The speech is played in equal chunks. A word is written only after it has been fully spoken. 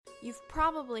You've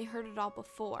probably heard it all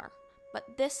before,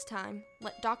 but this time,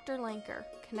 let Dr. Lanker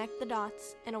connect the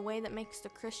dots in a way that makes the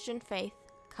Christian faith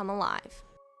come alive.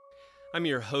 I'm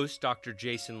your host, Dr.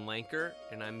 Jason Lanker,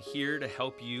 and I'm here to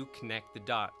help you connect the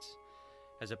dots.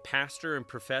 As a pastor and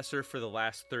professor for the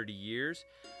last 30 years,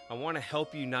 I want to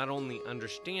help you not only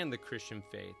understand the Christian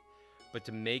faith, but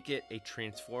to make it a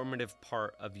transformative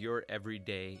part of your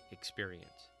everyday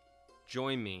experience.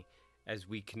 Join me as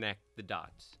we connect the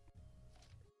dots.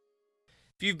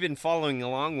 If you've been following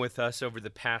along with us over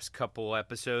the past couple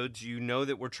episodes, you know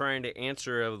that we're trying to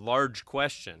answer a large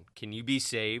question. Can you be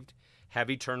saved, have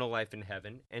eternal life in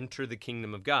heaven, enter the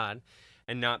kingdom of God,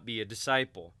 and not be a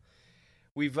disciple?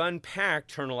 We've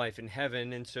unpacked eternal life in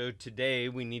heaven, and so today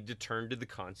we need to turn to the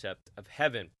concept of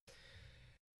heaven.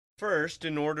 First,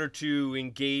 in order to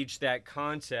engage that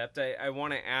concept, I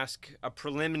want to ask a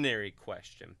preliminary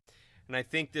question. And I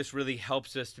think this really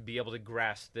helps us to be able to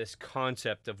grasp this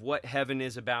concept of what heaven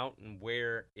is about and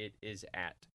where it is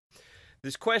at.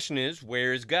 This question is,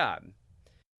 where is God?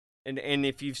 And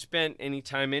if you've spent any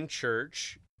time in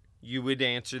church, you would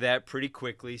answer that pretty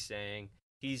quickly saying,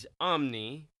 He's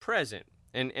omnipresent.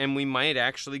 And we might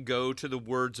actually go to the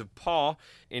words of Paul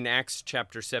in Acts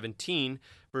chapter 17,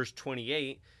 verse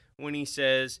 28, when he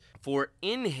says, "For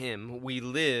in Him we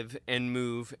live and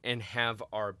move and have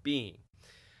our being."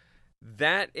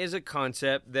 That is a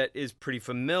concept that is pretty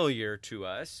familiar to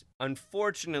us.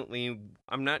 Unfortunately,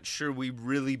 I'm not sure we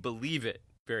really believe it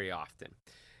very often.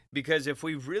 Because if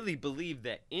we really believe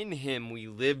that in Him we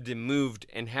lived and moved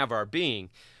and have our being,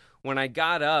 when I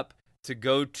got up to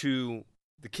go to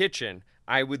the kitchen,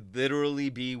 I would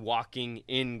literally be walking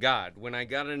in God. When I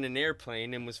got in an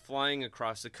airplane and was flying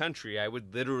across the country, I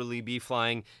would literally be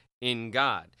flying in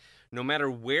God. No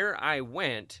matter where I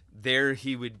went, there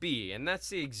He would be. And that's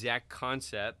the exact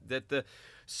concept that the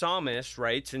psalmist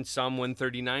writes in Psalm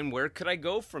 139, where could I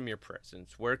go from your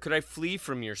presence? Where could I flee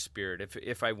from your spirit?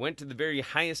 If I went to the very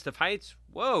highest of heights,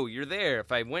 whoa, you're there.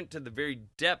 If I went to the very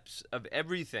depths of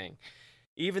everything,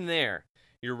 even there,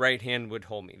 your right hand would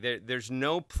hold me. There's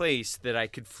no place that I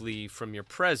could flee from your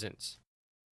presence.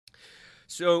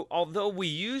 So although we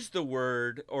use the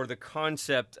word or the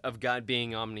concept of God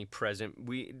being omnipresent,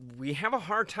 we have a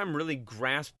hard time really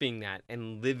grasping that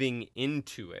and living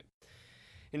into it.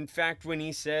 In fact, when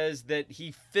he says that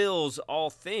He fills all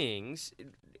things,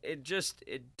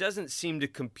 it doesn't seem to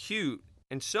compute,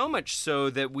 and so much so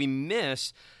that we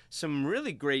miss some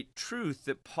really great truth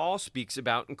that Paul speaks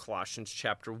about in Colossians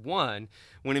chapter 1,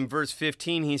 when in verse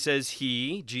 15 he says,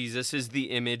 He, Jesus, is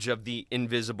the image of the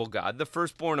invisible God, the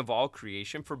firstborn of all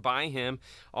creation, for by Him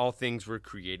all things were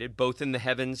created, both in the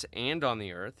heavens and on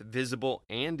the earth, visible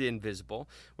and invisible,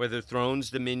 whether thrones,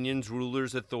 dominions,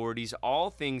 rulers, authorities, all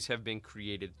things have been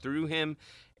created through Him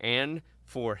and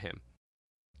for Him.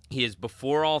 He is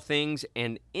before all things,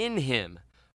 and in Him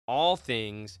all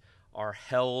things are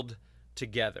held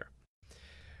together.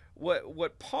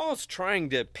 What Paul's trying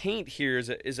to paint here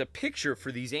is a picture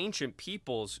for these ancient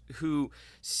peoples who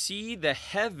see the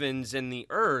heavens and the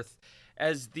earth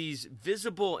as these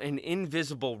visible and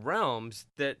invisible realms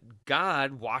that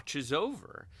God watches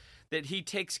over, that He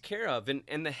takes care of.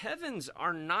 And the heavens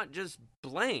are not just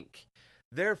blank.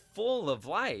 They're full of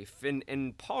life.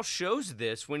 And Paul shows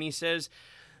this when he says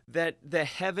that the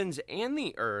heavens and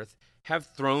the earth have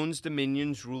thrones,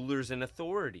 dominions, rulers, and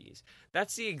authorities.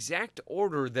 That's the exact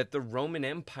order that the Roman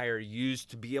Empire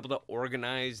used to be able to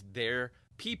organize their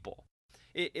people.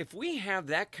 If we have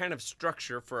that kind of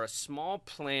structure for a small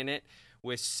planet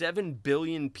with 7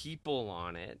 billion people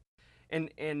on it,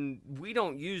 and we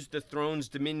don't use the thrones,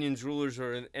 dominions, rulers,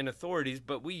 and authorities,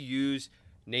 but we use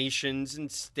nations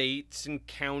and states and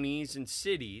counties and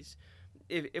cities,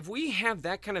 if we have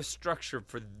that kind of structure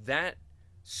for that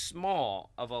small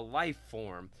of a life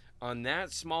form on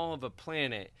that small of a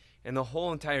planet and the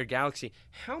whole entire galaxy,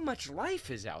 how much life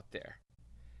is out there?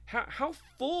 How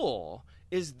full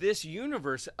is this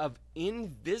universe of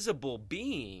invisible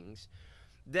beings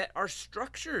that are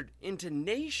structured into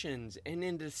nations and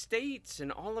into states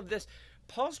and all of this?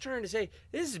 Paul's trying to say,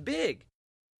 this is big.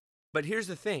 But here's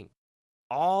the thing.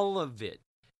 All of it,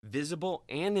 visible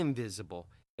and invisible,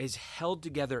 is held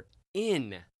together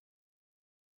in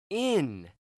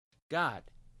God,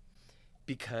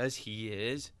 because He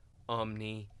is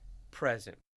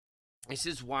omnipresent. This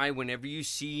is why whenever you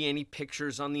see any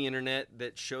pictures on the internet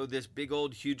that show this big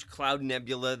old huge cloud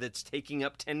nebula that's taking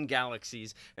up 10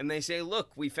 galaxies, and they say,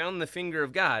 look, we found the finger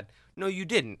of God. No, you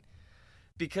didn't.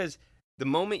 Because the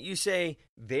moment you say,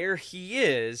 there He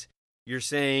is, you're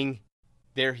saying,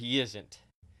 there He isn't.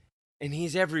 And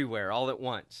He's everywhere all at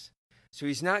once. So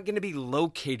he's not going to be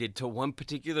located to one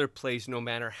particular place, no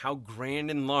matter how grand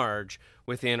and large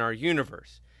within our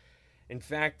universe. In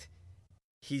fact,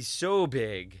 he's so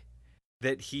big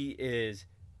that he is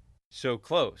so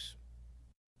close.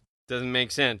 Doesn't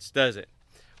make sense, does it?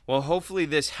 Well, hopefully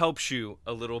this helps you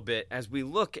a little bit as we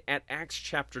look at Acts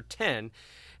chapter 10,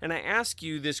 and I ask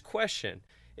you this question.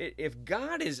 If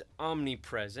God is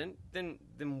omnipresent, then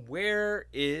where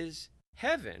is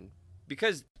heaven?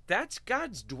 Because that's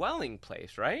God's dwelling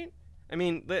place, right? I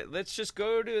mean, let's just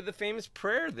go to the famous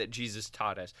prayer that Jesus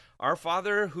taught us. Our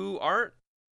Father who art,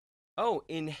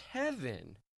 in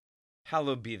heaven,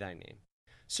 hallowed be thy name.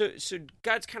 So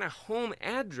God's kind of home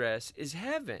address is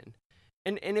heaven.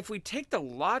 And if we take the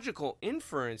logical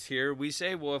inference here, we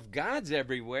say, well, if God's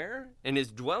everywhere and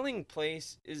his dwelling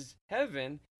place is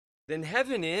heaven, then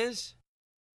heaven is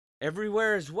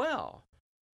everywhere as well.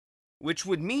 Which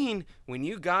would mean when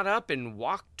you got up and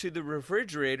walked to the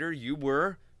refrigerator, you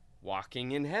were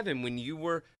walking in heaven. When you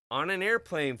were on an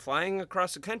airplane flying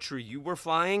across the country, you were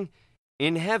flying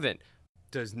in heaven.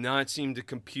 Does not seem to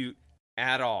compute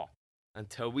at all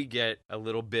until we get a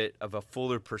little bit of a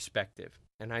fuller perspective.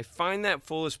 And I find that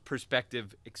fullest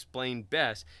perspective explained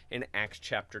best in Acts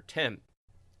chapter 10.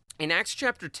 In Acts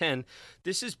chapter 10,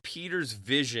 this is Peter's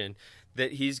vision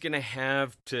that he's going to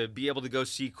have to be able to go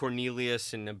see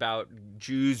Cornelius and about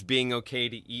Jews being okay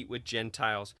to eat with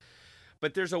Gentiles.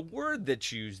 But there's a word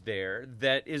that's used there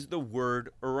that is the word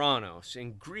Uranos.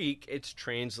 In Greek, it's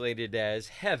translated as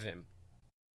heaven.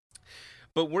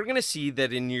 But we're going to see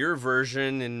that in your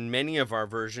version and many of our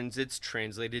versions, it's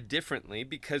translated differently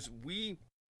because we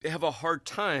have a hard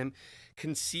time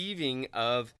conceiving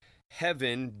of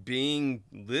heaven being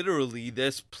literally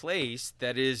this place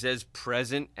that is as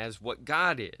present as what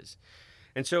God is.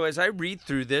 And so as I read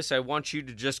through this, I want you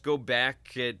to just go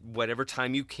back at whatever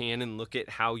time you can and look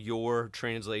at how your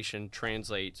translation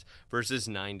translates verses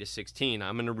 9 to 16.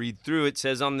 I'm going to read through. It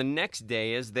says, on the next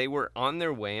day, as they were on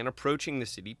their way and approaching the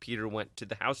city, Peter went to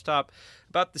the housetop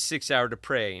about the 6th hour to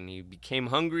pray, and he became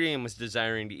hungry and was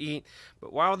desiring to eat.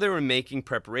 But while they were making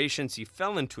preparations, he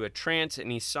fell into a trance,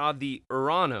 and he saw the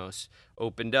Uranos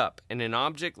opened up, and an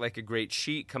object like a great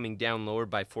sheet coming down lowered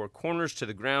by 4 corners to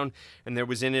the ground, and there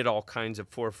was in it all kinds of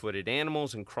 4-footed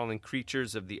animals and crawling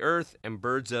creatures of the earth and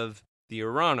birds of the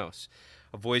Uranos.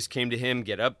 A voice came to him,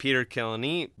 get up, Peter, kill and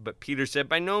eat. But Peter said,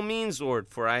 by no means, Lord,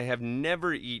 for I have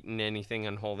never eaten anything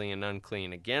unholy and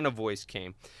unclean. Again a voice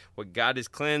came, what God has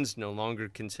cleansed, no longer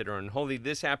consider unholy.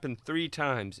 This happened 3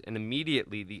 times, and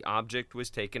immediately the object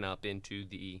was taken up into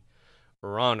the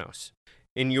Uranos.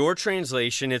 In your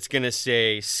translation, it's going to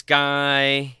say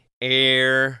sky,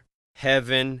 air,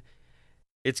 heaven.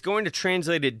 It's going to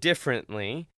translate it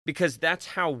differently because that's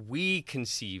how we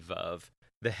conceive of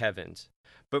the heavens.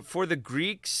 But for the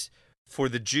Greeks, for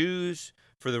the Jews,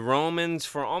 for the Romans,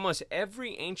 for almost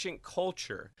every ancient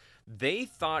culture, they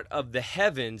thought of the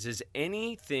heavens as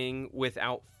anything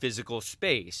without physical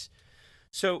space.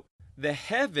 So the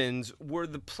heavens were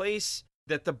the place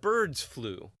that the birds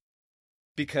flew,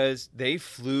 because they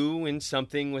flew in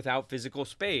something without physical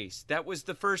space. That was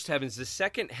the first heavens. The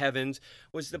second heavens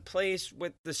was the place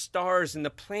where the stars and the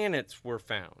planets were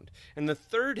found. And the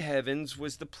third heavens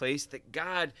was the place that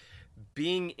God,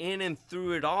 being in and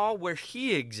through it all, where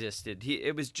he existed.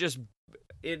 It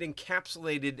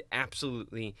encapsulated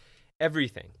absolutely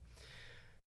everything.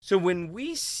 So when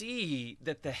we see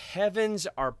that the heavens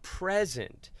are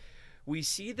present, we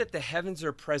see that the heavens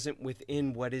are present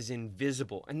within what is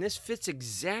invisible. And this fits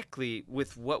exactly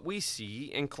with what we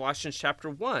see in Colossians chapter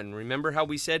 1. Remember how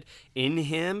we said, in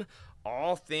him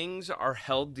all things are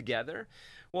held together?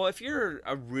 Well, if you're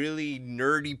a really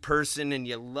nerdy person and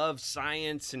you love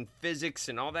science and physics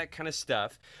and all that kind of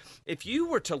stuff, if you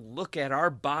were to look at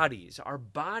our bodies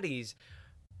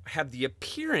have the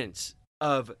appearance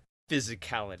of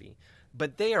physicality,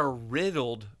 but they are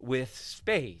riddled with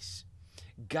space.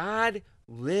 God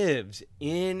lives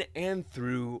in and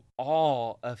through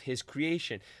all of his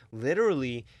creation.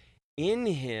 Literally, in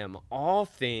him, all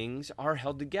things are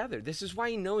held together. This is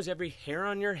why he knows every hair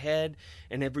on your head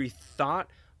and every thought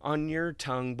on your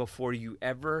tongue before you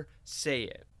ever say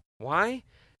it. Why?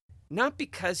 Not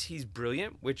because he's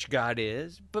brilliant, which God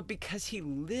is, but because he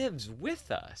lives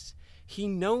with us. He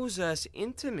knows us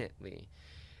intimately,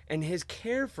 and his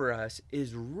care for us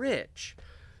is rich,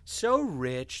 so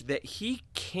rich that he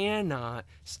cannot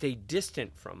stay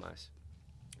distant from us.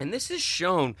 And this is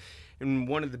shown in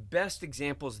one of the best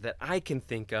examples that I can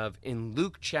think of in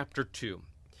Luke chapter 2.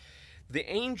 The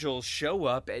angels show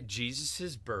up at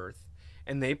Jesus' birth,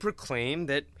 and they proclaim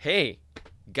that, hey,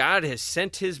 God has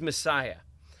sent his Messiah.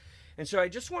 And so I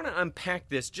just want to unpack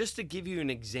this just to give you an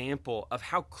example of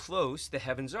how close the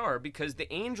heavens are, because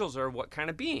the angels are what kind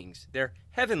of beings? They're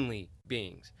heavenly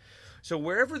beings. So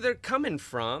wherever they're coming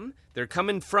from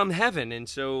heaven. And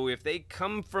so if they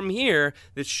come from here,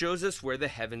 this shows us where the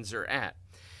heavens are at.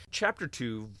 Chapter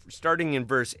 2, starting in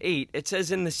verse 8, it says,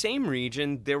 "In the same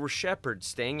region there were shepherds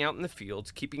staying out in the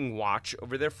fields, keeping watch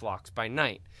over their flocks by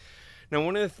night." Now,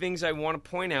 one of the things I want to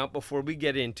point out before we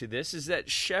get into this is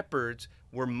that shepherds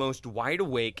were most wide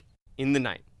awake in the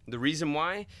night. The reason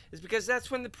why is because that's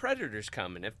when the predators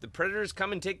come. And if the predators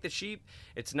come and take the sheep,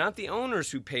 it's not the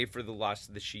owners who pay for the loss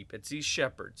of the sheep. It's these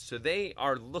shepherds. So they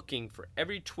are looking for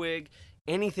every twig,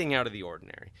 anything out of the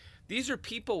ordinary. These are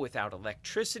people without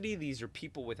electricity. These are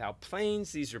people without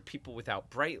planes. These are people without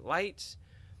bright lights.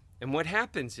 And what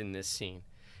happens in this scene?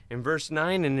 In verse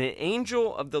 9, "And an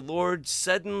angel of the Lord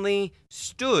suddenly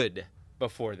stood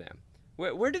before them."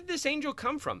 Where did this angel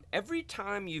come from? Every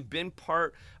time you've been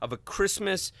part of a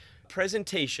Christmas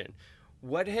presentation,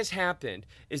 what has happened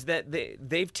is that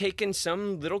they've taken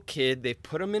some little kid, they've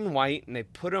put him in white, and they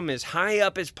put him as high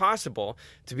up as possible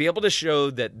to be able to show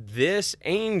that this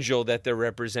angel that they're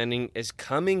representing is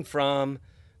coming from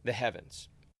the heavens.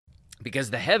 Because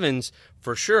the heavens,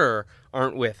 for sure,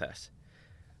 aren't with us.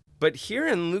 But here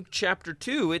in Luke chapter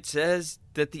 2, it says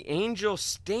that the angel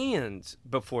stands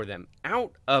before them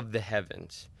out of the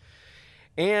heavens.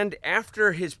 And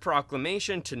after his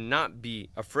proclamation to not be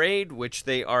afraid, which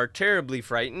they are terribly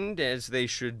frightened, as they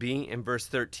should be, in verse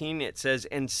 13, it says,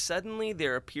 "And suddenly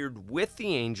there appeared with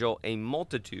the angel a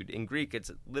multitude." In Greek,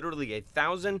 it's literally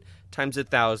 1,000 times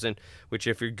 1,000, which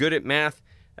if you're good at math,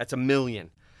 that's 1,000,000.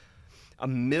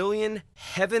 1,000,000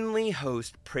 heavenly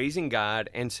hosts praising God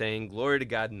and saying, "Glory to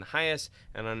God in the highest,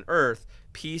 and on earth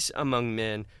peace among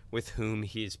men with whom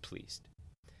he is pleased."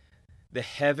 The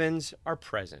heavens are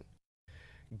present.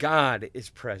 God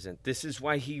is present. This is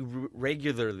why he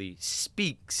regularly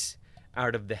speaks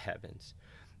out of the heavens.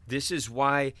 This is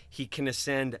why he can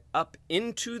ascend up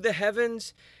into the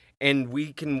heavens, and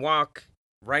we can walk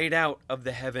right out of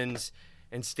the heavens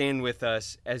and stand with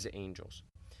us as angels.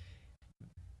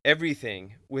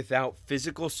 Everything without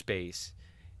physical space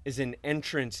is an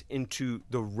entrance into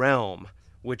the realm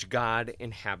which God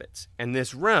inhabits. And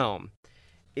this realm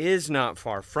is not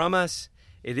far from us.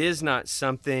 It is not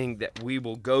something that we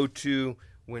will go to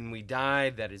when we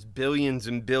die, that is billions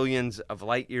and billions of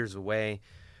light years away.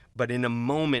 But in a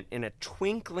moment, in a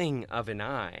twinkling of an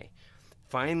eye,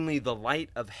 finally the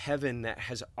light of heaven that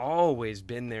has always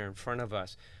been there in front of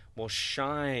us will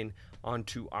shine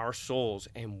onto our souls,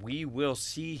 and we will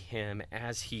see him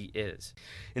as he is.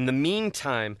 In the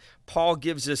meantime, Paul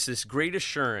gives us this great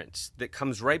assurance that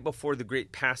comes right before the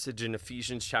great passage in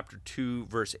Ephesians chapter 2,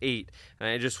 verse 8, and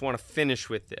I just want to finish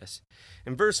with this.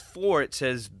 In verse 4, it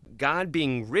says, "God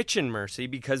being rich in mercy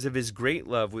because of his great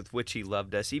love with which he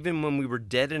loved us, even when we were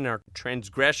dead in our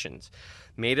transgressions,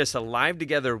 made us alive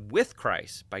together with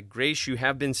Christ. By grace you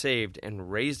have been saved,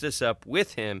 and raised us up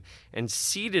with him, and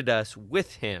seated us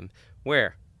with him."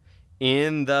 Where?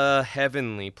 In the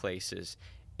heavenly places,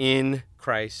 in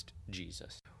Christ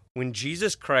Jesus. When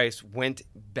Jesus Christ went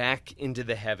back into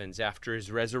the heavens after his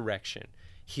resurrection,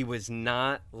 he was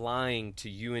not lying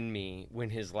to you and me when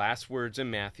his last words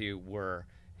in Matthew were,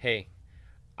 "Hey,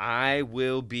 I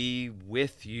will be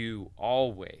with you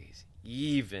always,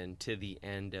 even to the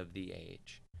end of the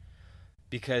age."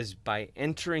 Because by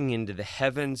entering into the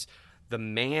heavens, the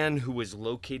man who was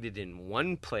located in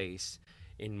one place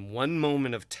in one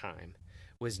moment of time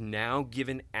was now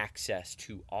given access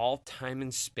to all time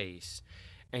and space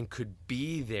and could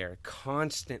be there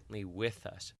constantly with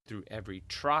us through every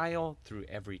trial, through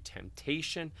every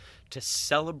temptation, to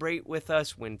celebrate with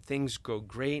us when things go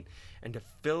great, and to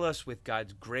fill us with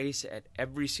God's grace at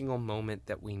every single moment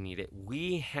that we need it.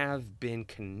 We have been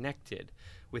connected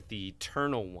with the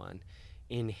Eternal One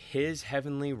in his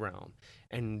heavenly realm,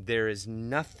 and there is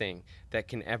nothing that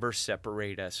can ever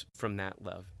separate us from that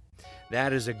love.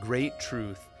 That is a great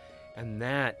truth, and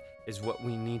that is what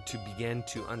we need to begin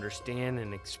to understand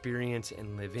and experience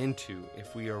and live into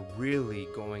if we are really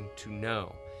going to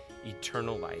know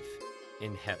eternal life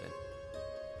in heaven.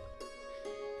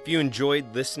 If you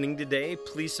enjoyed listening today,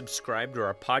 please subscribe to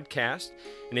our podcast.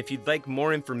 And if you'd like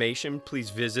more information, please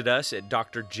visit us at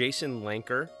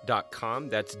drjasonlanker.com.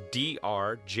 That's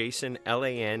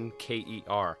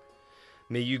drjasonlanker.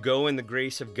 May you go in the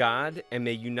grace of God, and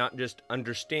may you not just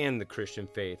understand the Christian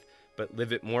faith, but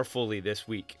live it more fully this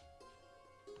week.